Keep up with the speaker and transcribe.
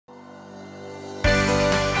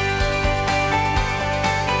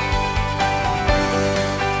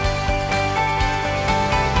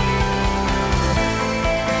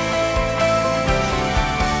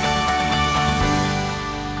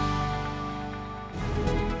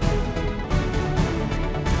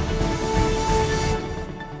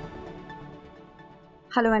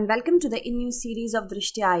Hello and welcome to the in-news series of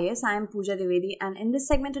Drishti IAS. I am Pooja Dwivedi, and in this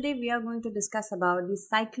segment today we are going to discuss about the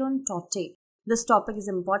Cyclone Taukte. This topic is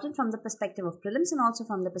important from the perspective of prelims and also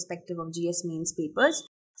from the perspective of GS mains papers.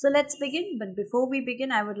 So let's begin. But before we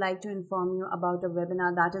begin, I would like to inform you about a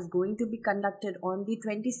webinar that is going to be conducted on the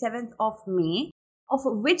 27th of May, of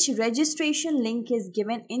which registration link is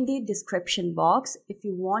given in the description box. If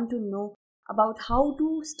you want to know about how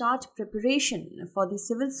to start preparation for the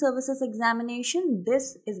civil services examination,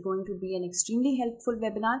 this is going to be an extremely helpful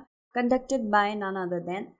webinar conducted by none other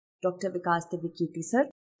than Dr. Vikas Devikiti sir.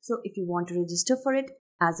 So if you want to register for it,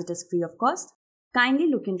 as it is free of cost, kindly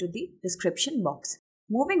look into the description box.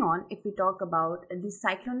 Moving on, if we talk about the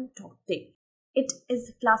Cyclone Taukte, it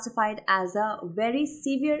is classified as a very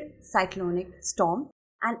severe cyclonic storm,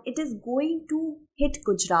 and it is going to hit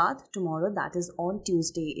Gujarat tomorrow, that is on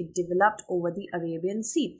Tuesday. It developed over the Arabian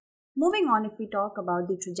Sea. Moving on, if we talk about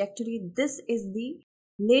the trajectory, this is the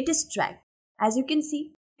latest track. As you can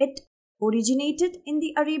see, it originated in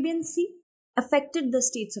the Arabian Sea, affected the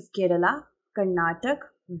states of Kerala, Karnataka,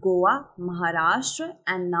 Goa, Maharashtra,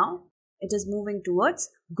 and now it is moving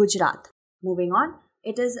towards Gujarat. Moving on,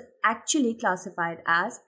 it is actually classified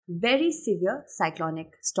as very severe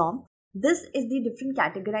cyclonic storm. This is the different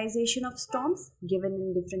categorization of storms given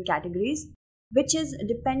in different categories, which is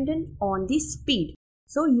dependent on the speed.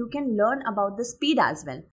 So you can learn about the speed as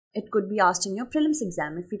well. It could be asked in your prelims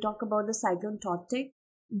exam. If we talk about the Cyclone Taukte,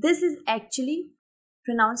 this is actually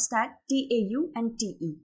pronounced as TAU and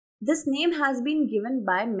TE. This name has been given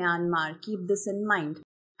by Myanmar. Keep this in mind.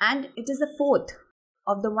 And it is the fourth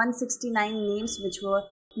of the 169 names which were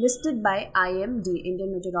listed by IMD,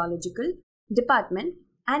 Indian Meteorological Department.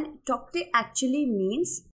 And Taukte actually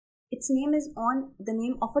means, its name is on the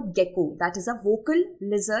name of a gecko, that is a vocal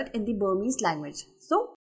lizard in the Burmese language.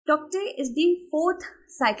 So Taukte is the fourth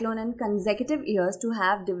cyclone in consecutive years to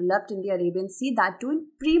have developed in the Arabian Sea, that too in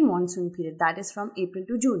pre-monsoon period, that is from April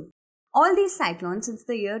to June. All these cyclones since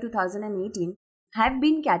the year 2018 have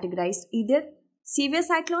been categorized either severe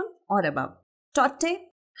cyclone or above. Taukte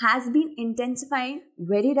has been intensifying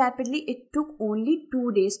very rapidly. It took only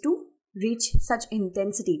 2 days to reach such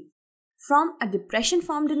intensity. From a depression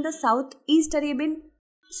formed in the southeast Arabian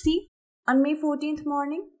Sea on May 14th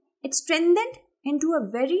morning, it strengthened into a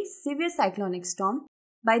very severe cyclonic storm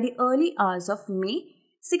by the early hours of May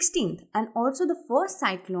 16th, and also the first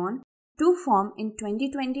cyclone to form in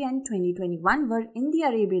 2020 and 2021 were in the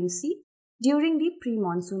Arabian Sea during the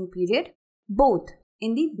pre-monsoon period, both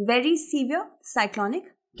in the very severe cyclonic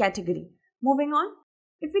category. Moving on,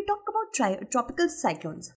 if we talk about tropical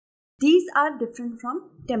cyclones, these are different from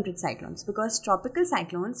temperate cyclones because tropical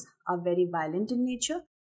cyclones are very violent in nature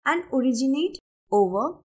and originate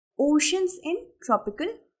over oceans in tropical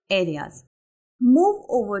areas. Move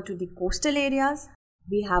over to the coastal areas.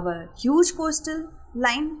 We have a huge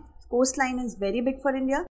coastline. Coastline is very big for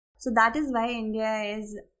India. So that is why India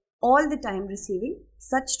is all the time receiving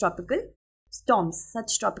such tropical storms,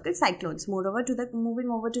 such tropical cyclones. Moreover, moving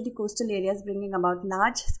over to the coastal areas, bringing about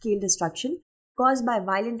large scale destruction caused by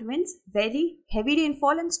violent winds, very heavy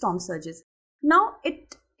rainfall and storm surges. Now,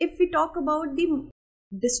 if we talk about the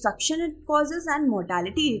destruction it causes and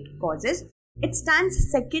mortality it causes, it stands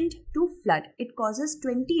second to flood. It causes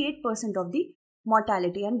 28% of the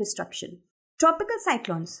mortality and destruction. Tropical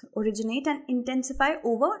cyclones originate and intensify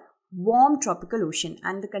over warm tropical ocean,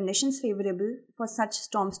 and the conditions favorable for such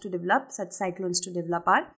storms to develop, such cyclones to develop,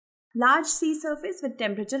 are large sea surface with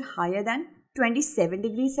temperature higher than 27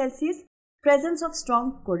 degrees Celsius, presence of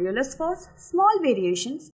strong Coriolis force, small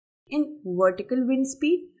variations in vertical wind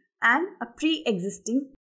speed, and a pre-existing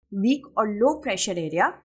weak or low pressure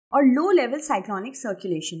area or low level cyclonic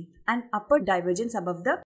circulation and upper divergence above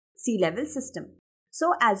the sea level system.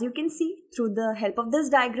 So as you can see through the help of this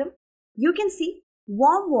diagram, you can see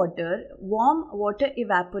warm water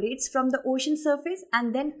evaporates from the ocean surface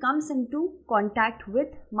and then comes into contact with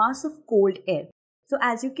mass of cold air. So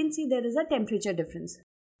as you can see, there is a temperature difference.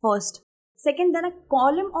 First. Second, then a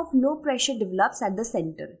column of low pressure develops at the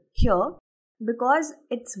center. Here, because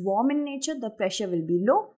it's warm in nature, the pressure will be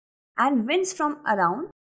low, and winds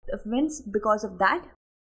because of that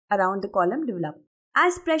around the column develop.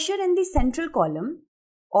 As pressure in the central column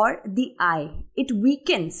or the eye, it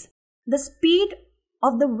weakens, the speed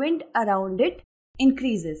of the wind around it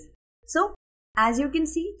increases. So, as you can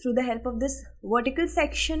see through the help of this vertical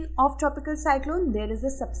section of tropical cyclone, there is a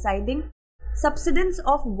subsidence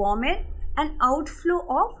of warm air and outflow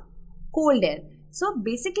of cold air. So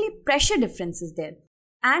basically pressure difference is there.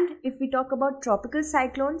 And if we talk about tropical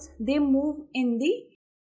cyclones, they move in the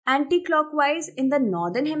anti-clockwise in the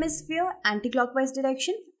northern hemisphere, anti-clockwise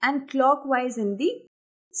direction, and clockwise in the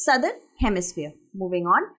southern hemisphere. Moving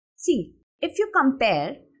on. See, if you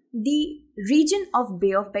compare the region of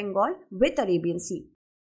Bay of Bengal with Arabian Sea,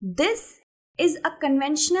 this is a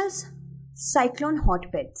conventional cyclone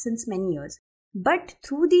hotbed since many years. But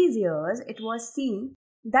through these years, it was seen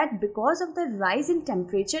that because of the rise in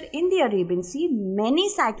temperature in the Arabian Sea, many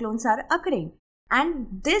cyclones are occurring.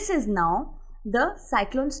 And this is now the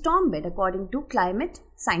cyclone storm bed according to climate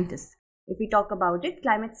scientists. If we talk about it,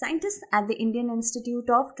 climate scientists at the Indian Institute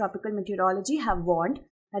of Tropical Meteorology have warned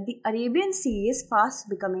that the Arabian Sea is fast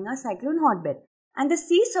becoming a cyclone hotbed. And the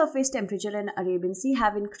sea surface temperature in Arabian Sea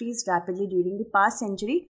have increased rapidly during the past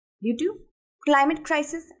century due to climate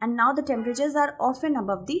crisis, and now the temperatures are often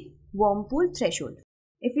above the warm pool threshold.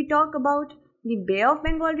 If we talk about the Bay of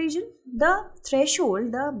Bengal region, the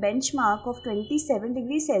threshold, the benchmark of 27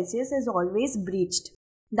 degrees Celsius is always breached.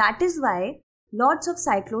 That is why lots of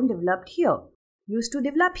cyclone used to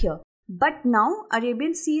develop here. But now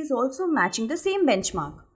Arabian Sea is also matching the same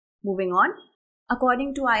benchmark. Moving on,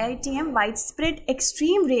 according to IITM, widespread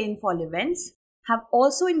extreme rainfall events have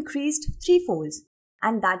also increased threefold,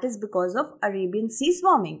 and that is because of Arabian Sea's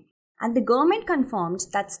warming. And the government confirmed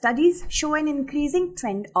that studies show an increasing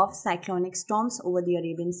trend of cyclonic storms over the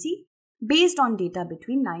Arabian Sea based on data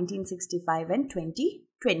between 1965 and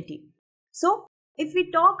 2020. So, if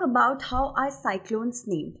we talk about how are cyclones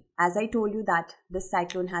named, as I told you that this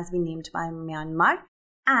cyclone has been named by Myanmar,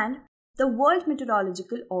 and the World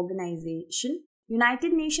Meteorological Organization,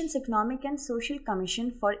 United Nations Economic and Social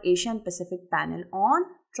Commission for Asia and Pacific Panel on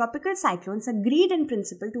Tropical Cyclones agreed in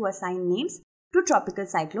principle to assign names to tropical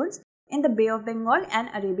cyclones in the Bay of Bengal and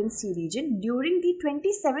Arabian Sea region during the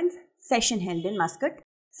 27th session held in Muscat,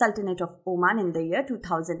 Sultanate of Oman in the year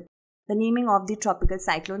 2000. The naming of the tropical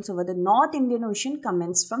cyclones over the North Indian Ocean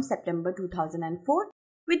commenced from September 2004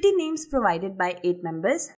 with the names provided by 8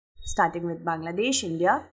 members, starting with Bangladesh,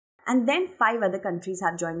 India, and then 5 other countries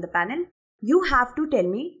have joined the panel. You have to tell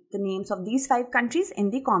me the names of these 5 countries in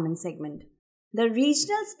the comment segment. The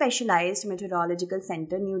Regional Specialized Meteorological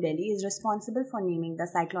Center, New Delhi, is responsible for naming the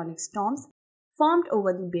cyclonic storms formed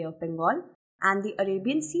over the Bay of Bengal and the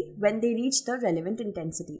Arabian Sea when they reach the relevant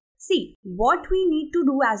intensity. See, what we need to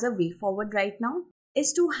do as a way forward right now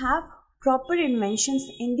is to have proper inventions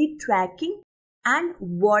in the tracking and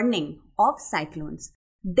warning of cyclones.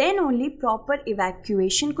 Then only proper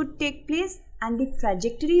evacuation could take place and the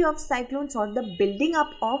trajectory of cyclones or the building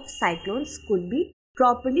up of cyclones could be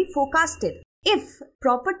properly forecasted. If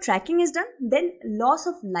proper tracking is done, then loss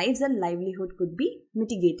of lives and livelihood could be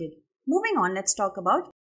mitigated. Moving on, let's talk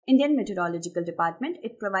about Indian Meteorological Department.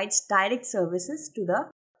 It provides direct services to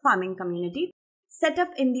the farming community. Set up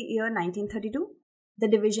in the year 1932, the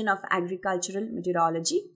Division of Agricultural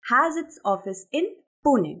Meteorology has its office in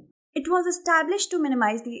Pune. It was established to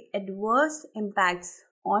minimize the adverse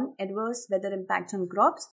weather impacts on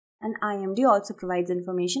crops, and IMD also provides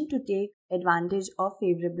information to take advantage of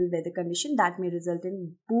favorable weather conditions that may result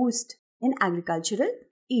in boost in agricultural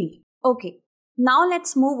yield. Okay, now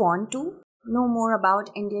let's move on to know more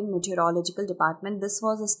about Indian Meteorological Department. This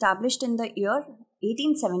was established in the year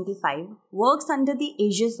 1875, works under the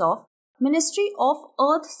aegis of Ministry of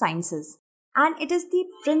Earth Sciences, and it is the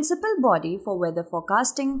principal body for weather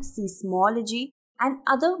forecasting, seismology, and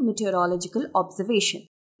other meteorological observation.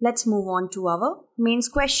 Let's move on to our mains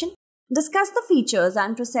question. Discuss the features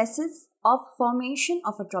and processes of formation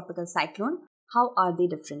of a tropical cyclone. How are they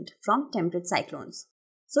different from temperate cyclones?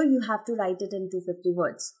 So you have to write it in 250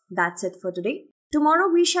 words. That's it for today. Tomorrow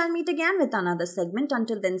we shall meet again with another segment.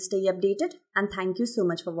 Until then, stay updated and thank you so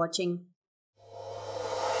much for watching.